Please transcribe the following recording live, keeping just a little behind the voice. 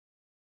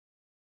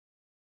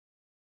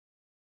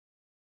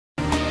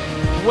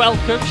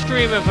welcome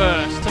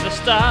Streamerverse to the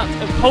start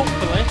of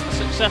hopefully a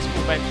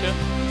successful venture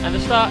and the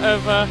start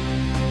of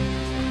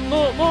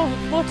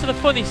more to the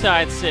funny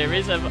side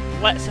series of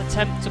Let's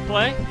Attempt to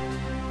Play.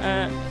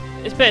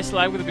 It's basically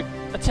I'm going to be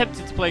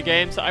attempting to play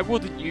games that I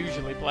wouldn't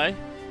usually play.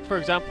 For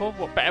example,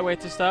 what better way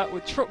to start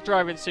with Truck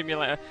Driving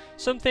Simulator,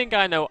 something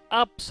I know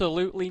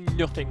absolutely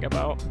nothing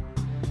about.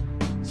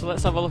 So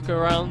let's have a look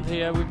around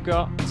here. We've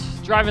got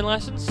driving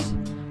license,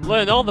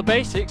 learn all the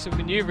basics of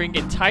manoeuvring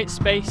in tight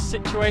space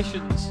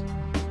situations.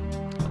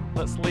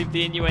 Let's leave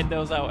the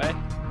innuendos out, eh?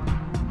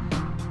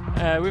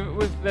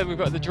 Then we've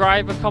got the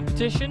driver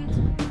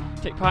competition,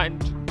 take part in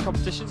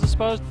competitions I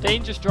suppose,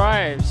 dangerous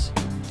drives.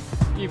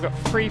 You've got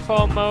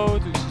freeform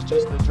mode, which is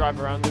just the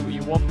drive around do what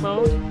you want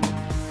mode.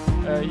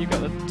 You've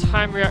got the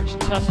time reaction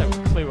test, I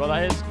have a clue what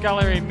that is.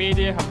 Gallery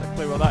media, have no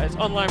clue what that is.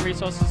 Online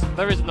resources,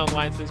 there is an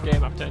online to this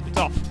game, I've turned it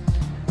off.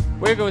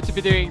 We're going to be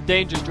doing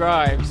dangerous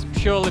drives,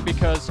 purely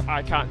because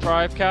I can't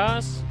drive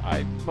cars,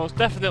 I most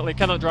definitely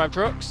cannot drive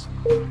trucks,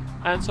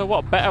 and so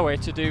what better way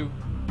to do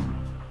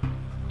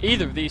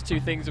either of these two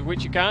things of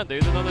which you can't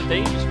do than on a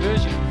dangerous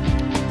version.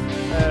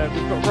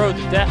 We've got Road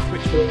of Death,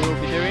 which we will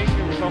be doing,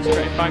 and we've also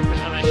got Embankment,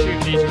 and I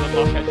assume these will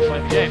unlock as you play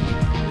the game.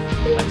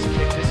 Let's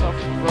kick this off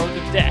with Road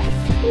of Death.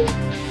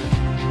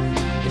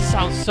 It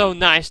sounds so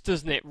nice,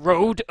 doesn't it?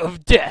 Road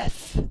of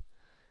Death!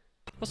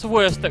 What's the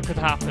worst that could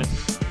happen?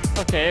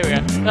 Okay, here we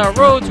are. There are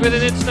roads with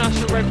an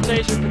international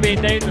reputation for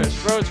being dangerous,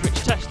 roads which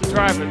test the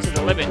driver to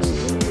the limits,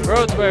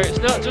 roads where it's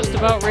not just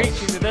about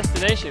reaching the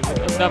destination with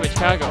undamaged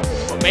cargo,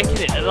 but making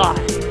it alive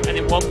and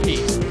in one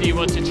piece. Do you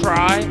want to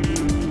try?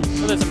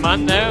 Oh, there's a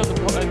man there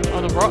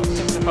on a rock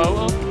taking a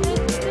photo.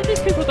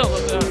 These people don't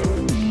look that.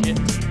 Oh, shit.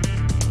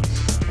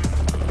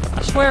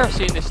 I swear I've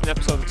seen this in an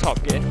episode of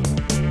Top Gear.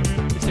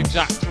 This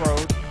exact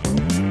road.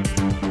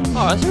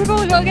 Oh, so we've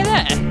only got to get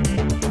there?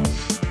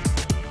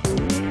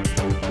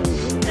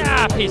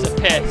 Ah, piece of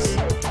piss.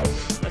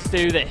 Let's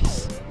do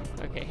this.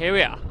 Okay, here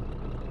we are.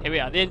 Here we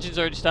are. The engine's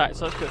already started,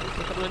 so that's good.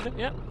 Look at the window.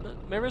 Yep.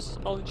 Mirrors,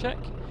 all in check.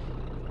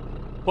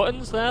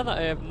 Buttons there that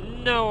I have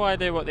no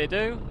idea what they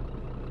do.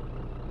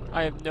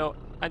 I know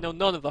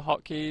none of the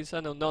hotkeys.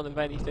 I know none of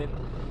anything.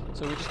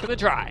 So we're just gonna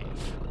drive.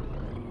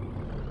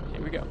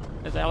 Here we go.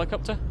 There's a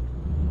helicopter.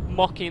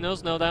 Mocking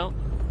us, no doubt.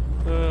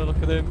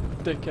 Look at him.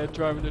 Dickhead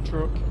driving a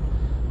truck.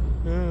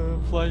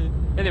 Flying.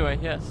 Anyway,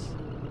 yes.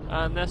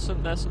 And there's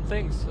some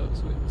things. So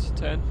it's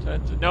turn.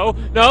 No!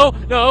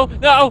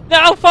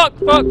 Fuck!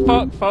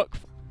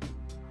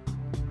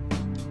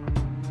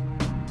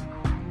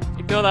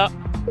 Ignore that.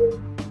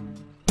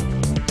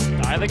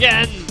 Dial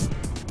again.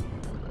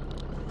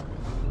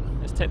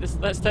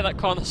 Let's take that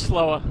corner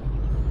slower.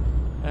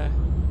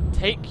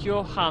 Take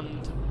your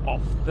hand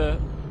off the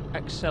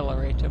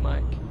accelerator,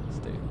 Mike. Let's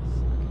do this.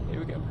 Okay, here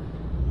we go.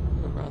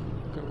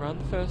 Go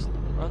round the first.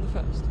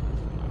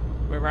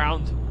 We're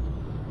round.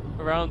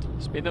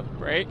 Speed up.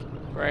 Brake.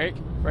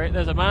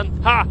 There's a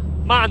man. Ha!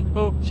 Man!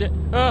 Oh shit!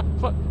 Oh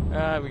fuck!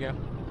 There we go.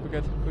 We're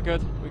good.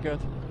 Here we go.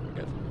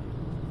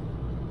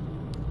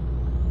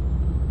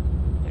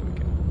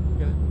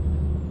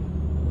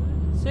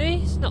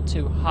 See? It's not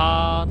too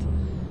hard.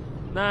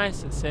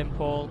 Nice and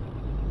simple.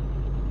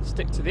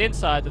 Stick to the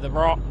inside of the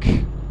rock.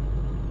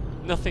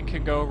 Nothing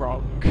can go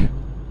wrong.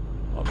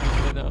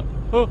 Obviously not.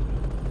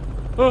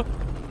 Okay.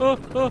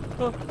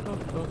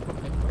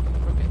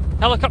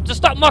 Helicopter,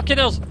 stop mocking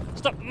us!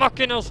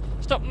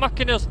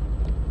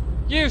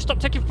 You, stop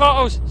taking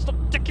photos!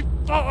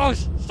 Oh,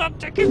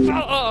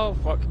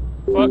 fuck.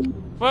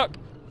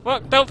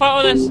 Don't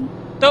photo this!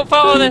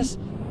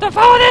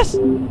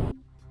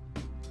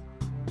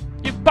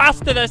 You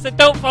bastard, I said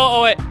don't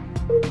photo it!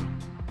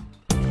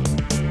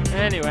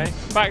 Anyway,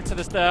 back to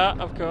the start,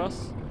 of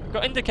course. We've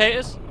got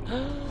indicators.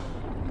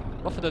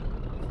 What for the...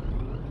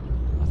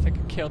 I think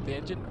I killed the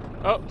engine.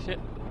 Oh, shit.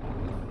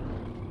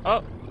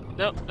 Oh,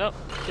 no,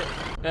 shit.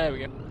 There we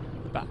go.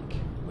 We're back.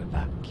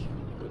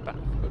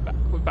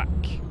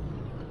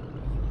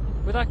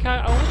 With our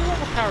car, I wonder what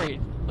we're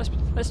carrying.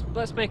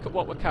 Let's make up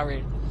what we're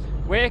carrying.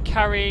 We're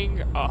carrying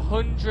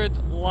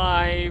 100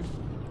 live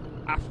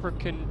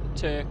African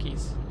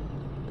turkeys.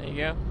 There you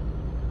go.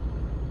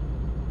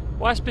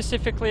 Why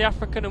specifically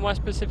African and why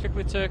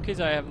specifically turkeys?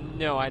 I have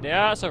no idea.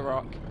 That's a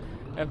rock.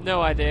 I have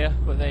no idea,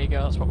 but there you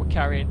go. That's what we're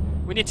carrying.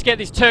 We need to get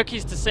these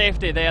turkeys to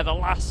safety. They are the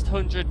last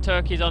 100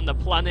 turkeys on the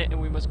planet,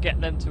 and we must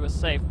get them to a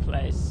safe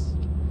place.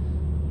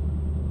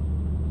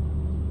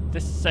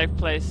 This safe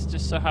place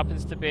just so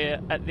happens to be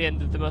at the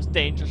end of the most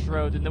dangerous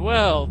road in the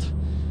world.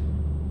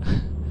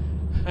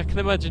 I can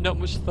imagine not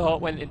much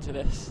thought went into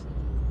this.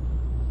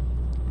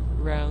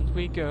 Round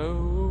we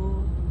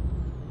go.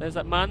 There's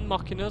that man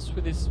mocking us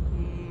with his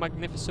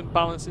magnificent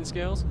balancing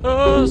skills.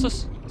 Oh,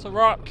 it's a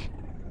rock.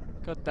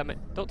 God damn it.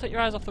 Don't take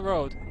your eyes off the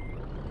road.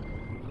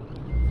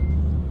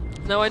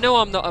 Now, I know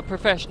I'm not a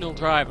professional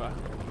driver,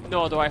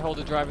 nor do I hold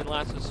a driving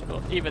license,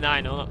 but even I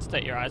know not to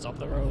take your eyes off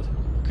the road.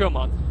 Come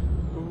on.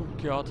 Oh,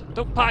 God.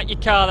 Don't park your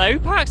car there. Who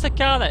parks a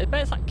car there? I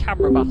bet it's that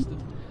camera bastard.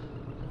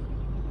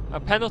 A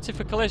penalty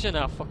for collision?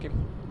 Oh, fuck him.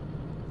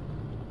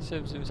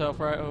 Sims himself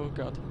right. Oh,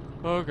 God.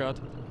 Oh god.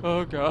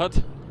 Oh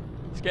god.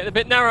 It's getting a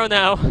bit narrow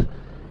now.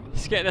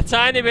 It's getting a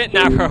tiny bit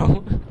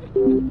narrow.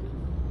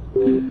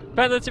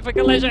 Penalty for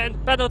collision!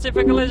 Penalty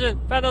for collision!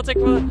 Penalty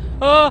for...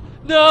 Oh!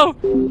 No!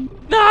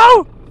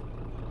 No!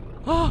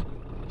 Oh!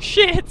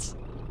 Shit!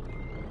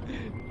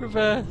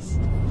 Reverse!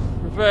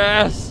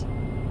 Reverse!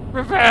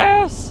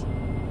 Reverse!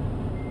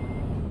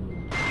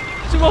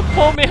 Someone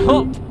pull me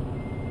up!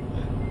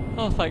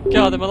 Oh, thank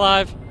God, I'm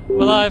alive!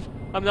 I'm alive!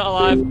 I'm not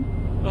alive!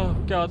 Oh,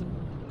 God.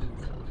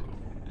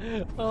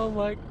 Oh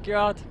my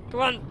God. Come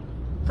on!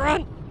 Come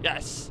on!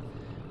 Yes!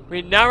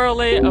 We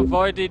narrowly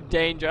avoided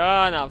danger.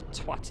 Oh, and I've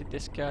twatted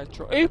this guy's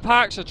truck. Who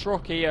parks a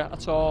truck here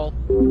at all?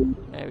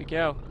 There we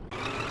go.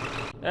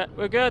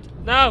 We're good.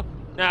 No!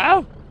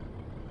 No!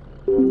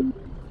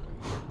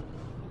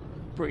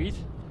 Breathe.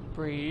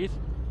 Breathe.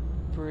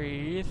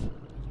 Breathe.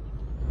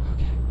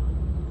 Okay.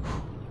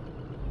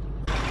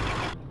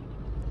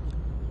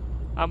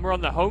 And we're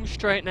on the home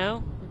straight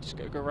now. We're just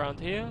gonna go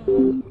around here.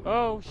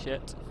 Oh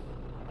shit.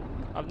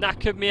 I've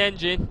knackered my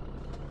engine.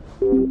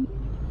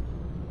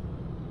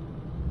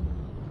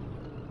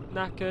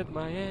 Knackered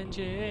my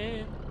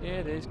engine.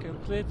 It is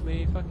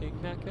completely fucking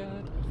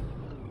knackered.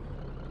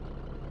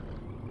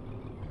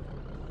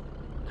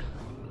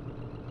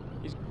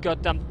 These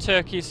goddamn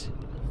turkeys.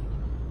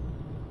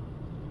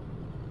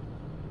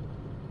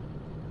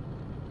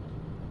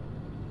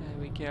 There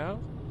we go.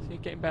 See,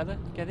 getting better.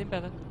 Getting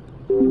better.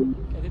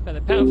 Getting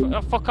better.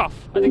 Oh, fuck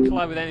off. I didn't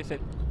collide with anything.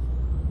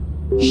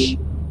 Shh.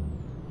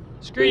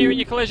 Screw you and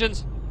your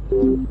collisions.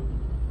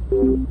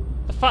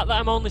 The fact that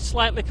I'm only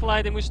slightly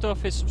colliding with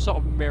stuff is some sort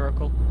of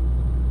miracle.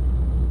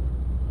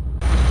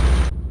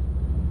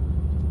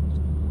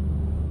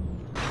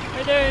 How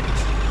you doing?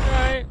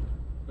 Right.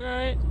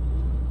 Right.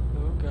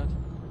 Oh god.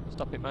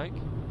 Stop it, Mike.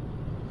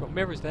 You've got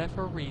mirrors there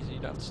for a reason. You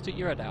don't have to stick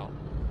your head out.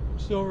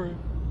 Sorry.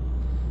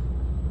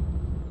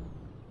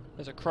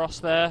 There's a cross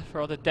there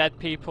for all the dead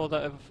people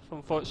that have,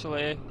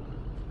 unfortunately,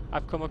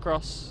 I've come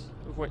across,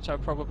 of which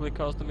I've probably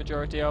caused the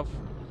majority of.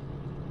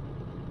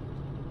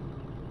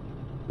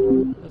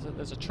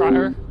 There's a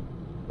tracker.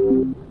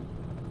 Oh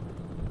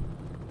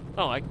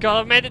my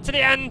god, I've made it to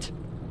the end!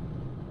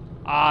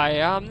 I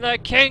am the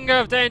king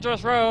of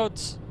dangerous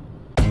roads!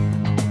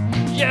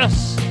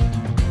 Yes!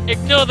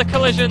 Ignore the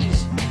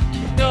collisions!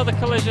 Ignore the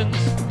collisions!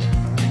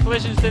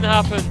 Collisions didn't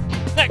happen.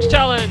 Next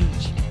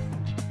challenge!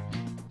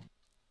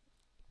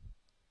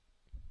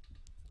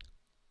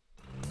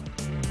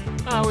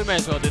 Ah, we may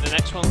as well do the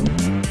next one.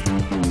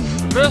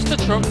 Reverse the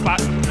truck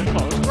back from the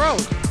closed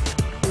road.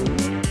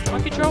 What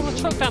if you drove a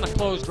truck down a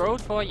closed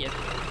road for you?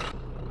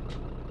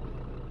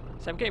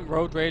 So I'm getting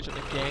road rage at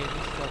the game. This is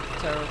how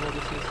terrible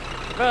this is.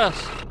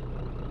 Reverse!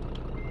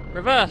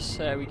 Reverse!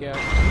 There we go.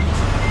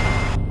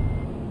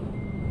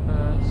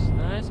 Reverse.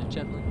 Nice and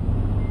gently.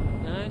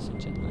 Nice and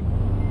gently.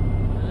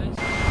 Nice.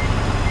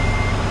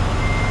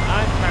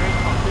 I'm carrying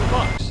concrete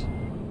blocks.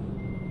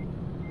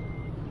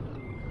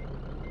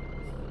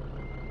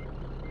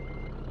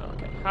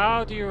 Okay,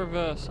 how do you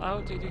reverse? How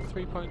do you do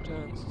 3-point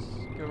turns?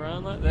 Go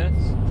around like this.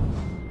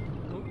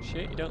 Oh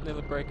shit, you don't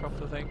nearly break off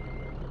the thing.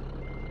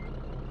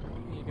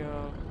 You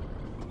go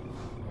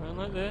around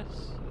like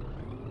this.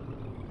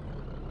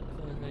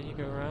 And then you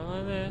go around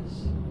like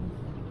this.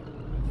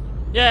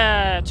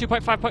 Yeah!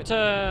 2.5-point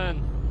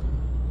turn!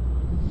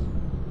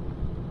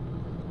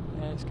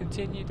 Let's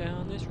continue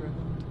down this road.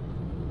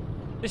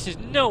 This is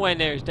nowhere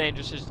near as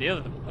dangerous as the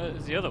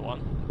other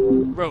one.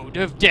 Road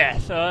of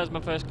death! Oh, that's my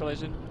first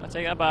collision. I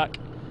take that back.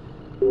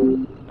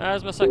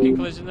 There's my second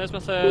collision, there's my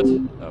third.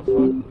 Oh,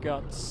 for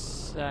God's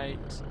sake.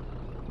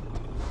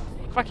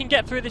 If I can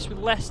get through this with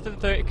less than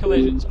 30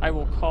 collisions, I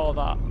will call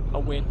that a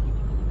win.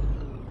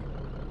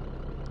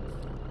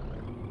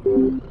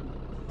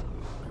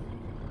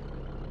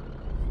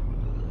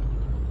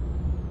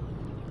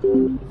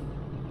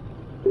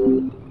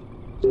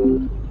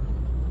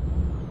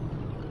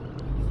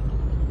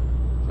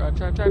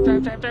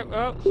 Drive.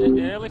 Oh, shit,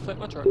 nearly flipped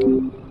my truck.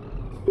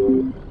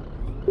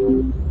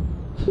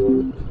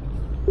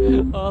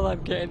 All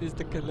I'm getting is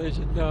the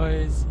collision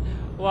noise.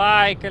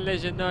 Why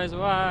collision noise?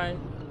 Why?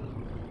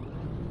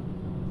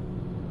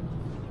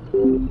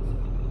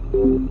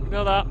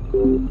 Ignore that.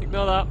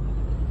 Ignore that.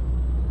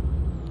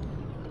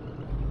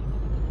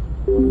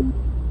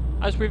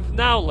 As we've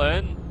now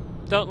learned,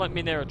 don't let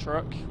me near a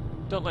truck.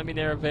 Don't let me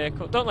near a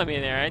vehicle. Don't let me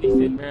near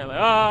anything, really.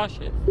 Oh,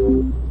 shit.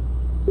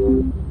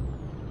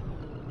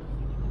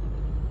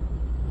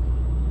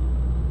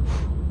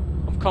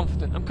 I'm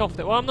confident. I'm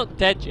confident. Well, I'm not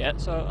dead yet,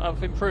 so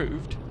I've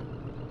improved.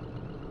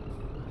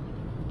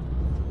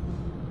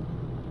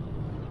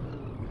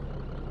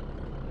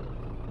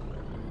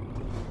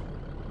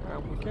 There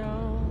we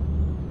go.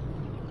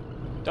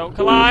 Don't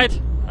collide!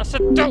 I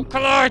said don't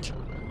collide!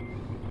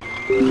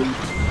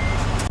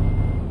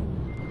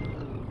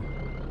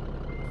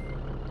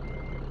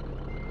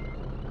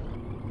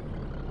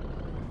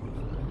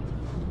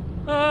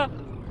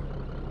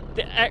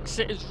 The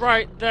exit is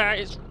right there,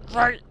 it's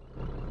right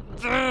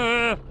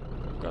there!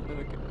 God, there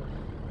we go.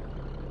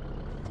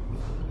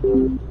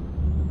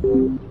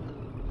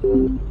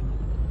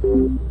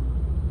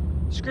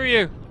 Screw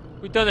you.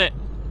 We've done it.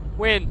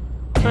 Win.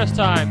 First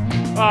time.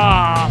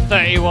 Ah,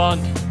 31.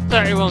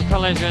 31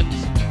 collisions.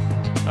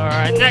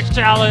 Alright, next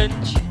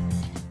challenge.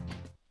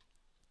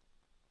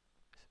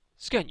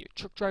 Scania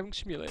Truck Driving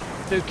Simulator.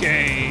 The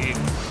game.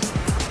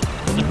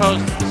 As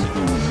opposed to the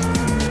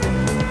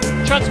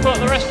simulator. Transport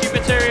the rescue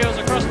materials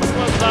across the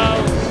flood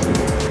zone.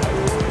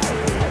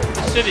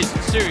 The city's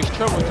in serious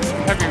trouble due to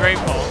heavy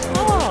rainfall.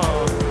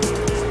 Oh,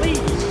 please.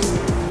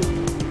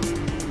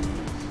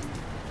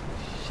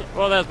 Shit.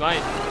 Well, there's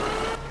mine.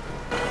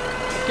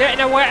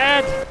 Getting a wet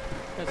head.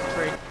 There's a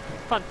tree.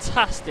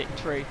 Fantastic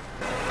tree.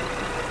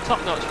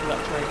 Top notch for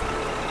that tree.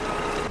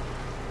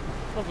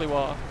 Lovely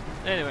water.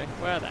 Anyway,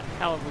 where the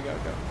hell have we got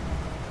to go?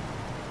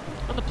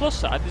 On the plus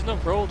side, there's no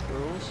road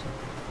rules.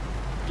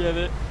 Get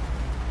it?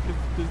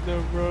 There's no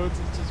roads,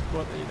 it's just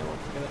what, you know what,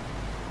 forget it.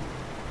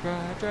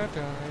 Drive, drive,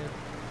 drive.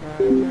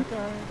 Drive, drive,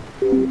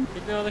 drive.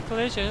 Ignore the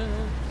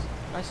collisions.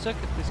 I suck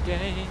at this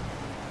game.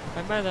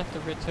 I might have to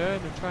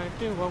return and try and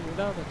do one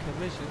without a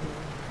collision.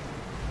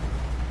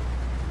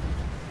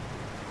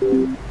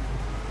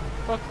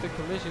 Fuck the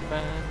collision,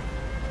 man.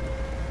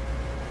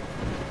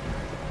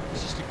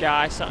 It's just a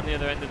guy sat on the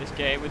other end of this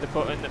game with a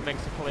button that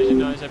makes a collision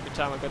noise every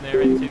time I go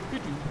near anything.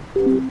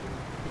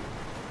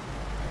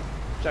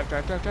 Drive,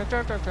 drive, drive, drive,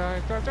 drive, drive,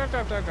 drive, drive, drive,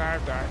 drive, drive,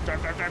 drive, drive,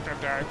 drive, drive,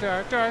 drive,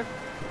 drive, drive,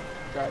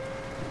 drive.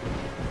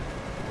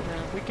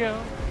 Round we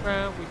go,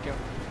 round we go,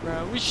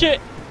 round we shit!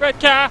 Red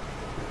car!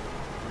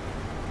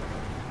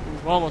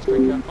 Ooh, almost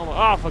red car. Almost.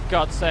 Oh, for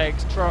God's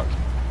sakes, truck.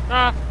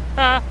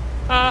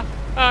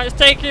 It's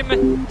taking me!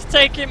 It's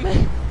taking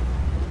me!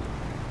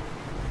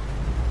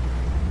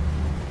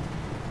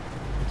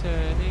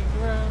 Turning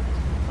round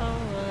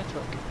on the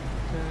truck.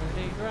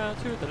 Turning round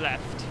to the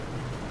left.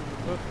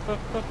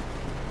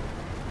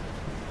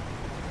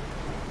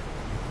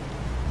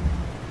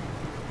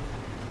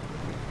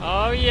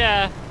 Oh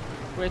yeah,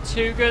 we're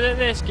too good at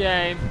this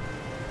game.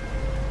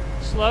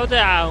 Slow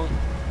down.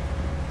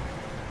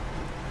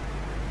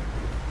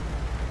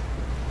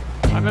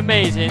 I'm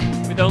amazing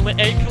with only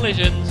 8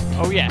 collisions.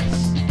 Oh yes.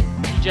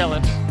 You're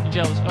jealous. You're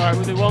jealous. Alright,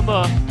 we'll do one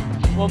more.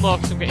 One more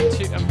because I'm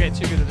getting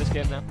too good at this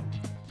game now.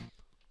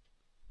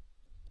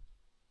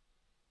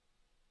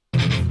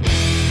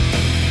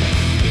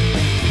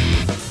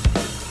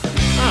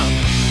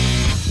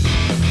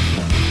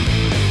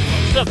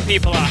 Some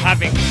people are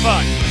having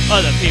fun,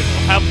 other people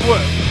have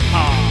worked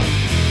hard.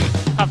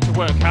 Have to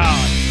work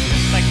hard.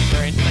 Thank you,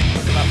 Brain. Thank you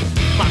for that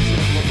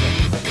massive wonder.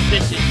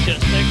 This is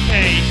just a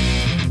case.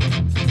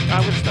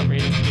 I'm gonna stop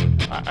reading.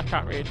 I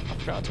can't read. I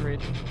forgot how to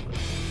read.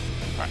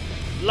 Alright.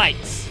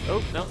 Lights.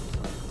 Oh, no.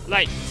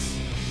 Lights.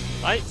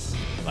 Lights.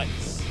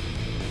 Lights.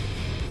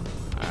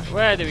 Alright,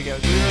 where do we go?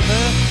 Do we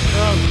reverse?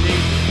 Oh,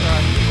 Jesus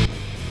Christ.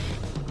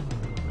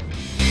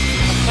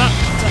 Attach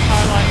the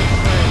highlighted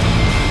frame.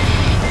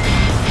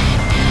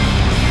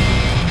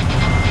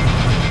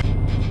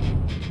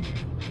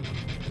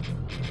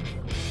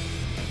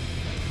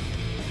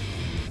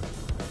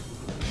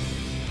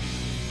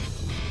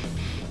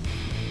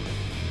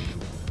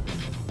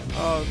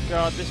 Oh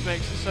god, this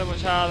makes it so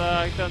much harder.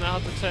 I don't know how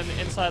to turn the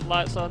inside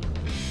lights on.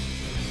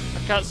 I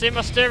can't see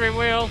my steering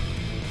wheel.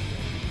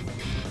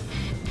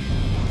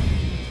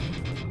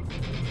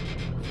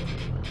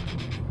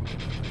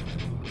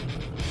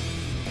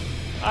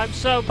 I'm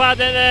so bad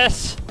at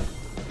this.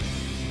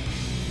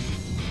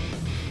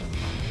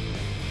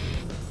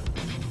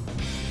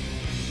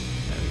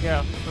 There we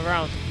go.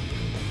 Around.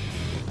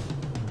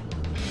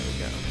 There we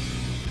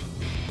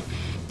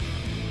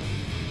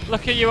go.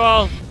 Look at you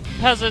all,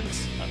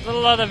 peasants. There's a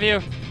lot of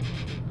you.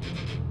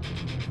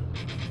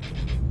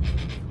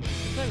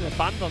 There's even a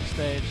band on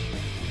stage.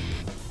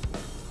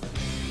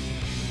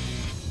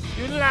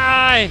 You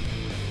lie!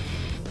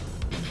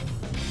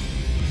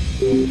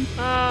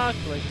 Ah,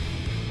 collision.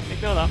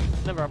 Ignore that.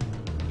 Never have.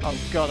 Oh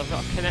god, I've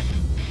got to connect.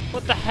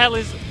 What the hell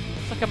is...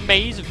 It's like a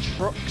maze of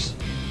trucks.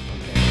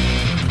 Okay.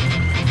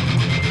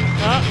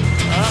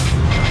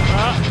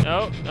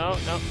 No.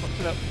 Fucked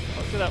it up.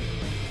 Fucked it up.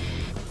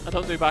 I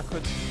don't do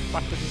backwards.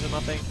 Backwards isn't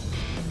my thing.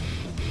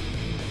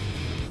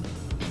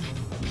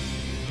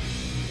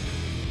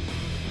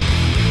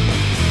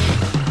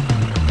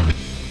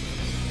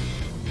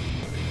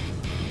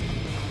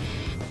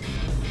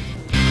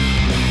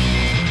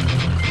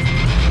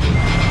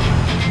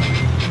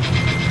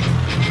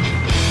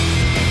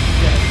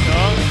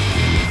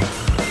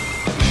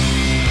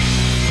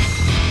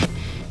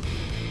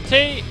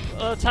 T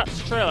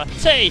attached trailer.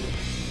 T!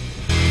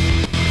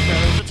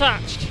 Trailer's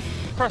attached.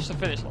 Across the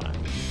finish line.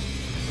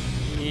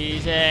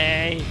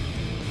 Easy.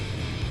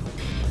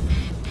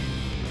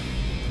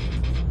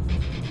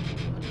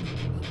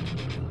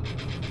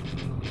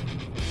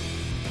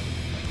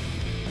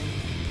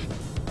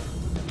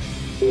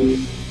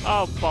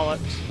 Oh,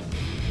 bollocks.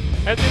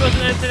 Hope there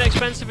wasn't anything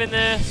expensive in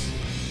this.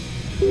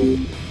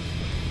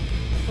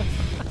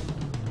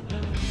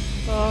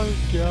 Oh,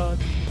 God.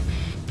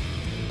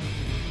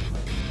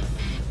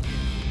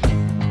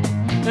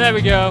 There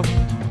we go.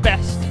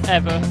 Best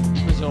ever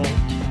result.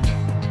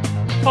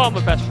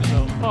 Former best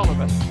result. Former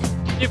best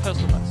result. New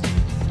personal best.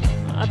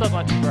 I don't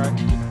like to brag.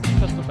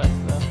 Custom better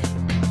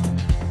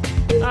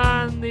there.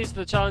 And these are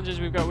the challenges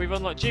we've got. We've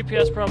unlocked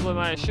GPS problem.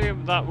 I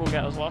assume that will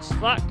get us lost.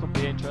 That could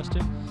be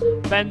interesting.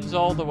 Bends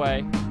all the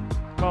way.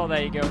 Well,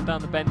 there you go.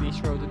 Down the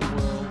bendiest road in the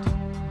world.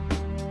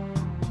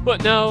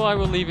 But no, I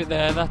will leave it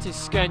there. That is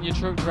Scania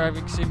Truck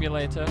Driving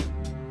Simulator.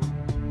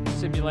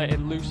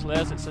 Simulated loosely,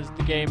 as it says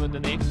the game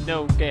underneath.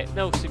 No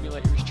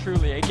simulator is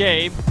truly a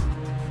game.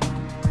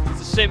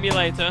 It's a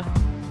simulator,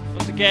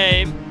 not a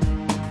game.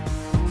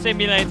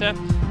 Simulator.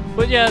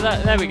 But yeah,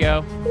 there we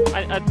go.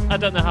 I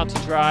don't know how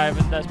to drive,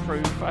 and there's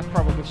proof. I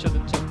probably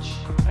shouldn't touch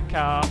a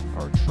car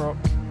or a truck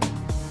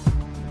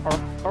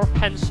or a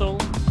pencil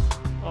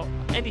or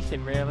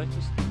anything really.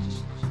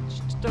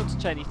 Just don't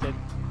touch anything.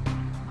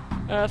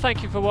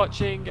 Thank you for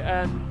watching,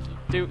 and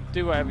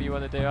do whatever you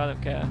want to do. I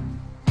don't care.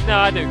 No,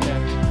 I do care.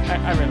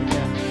 I really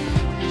care.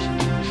 You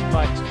should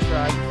like,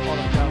 subscribe, all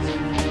that jazz.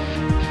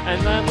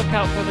 And look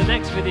out for the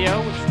next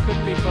video, which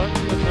could be fun,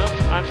 but no,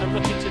 I'm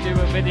looking to do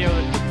a video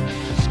that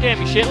could scare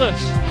me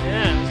shitless.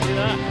 Yeah, let's do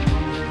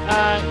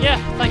that.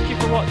 Yeah, thank you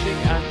for watching,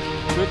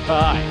 and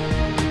goodbye.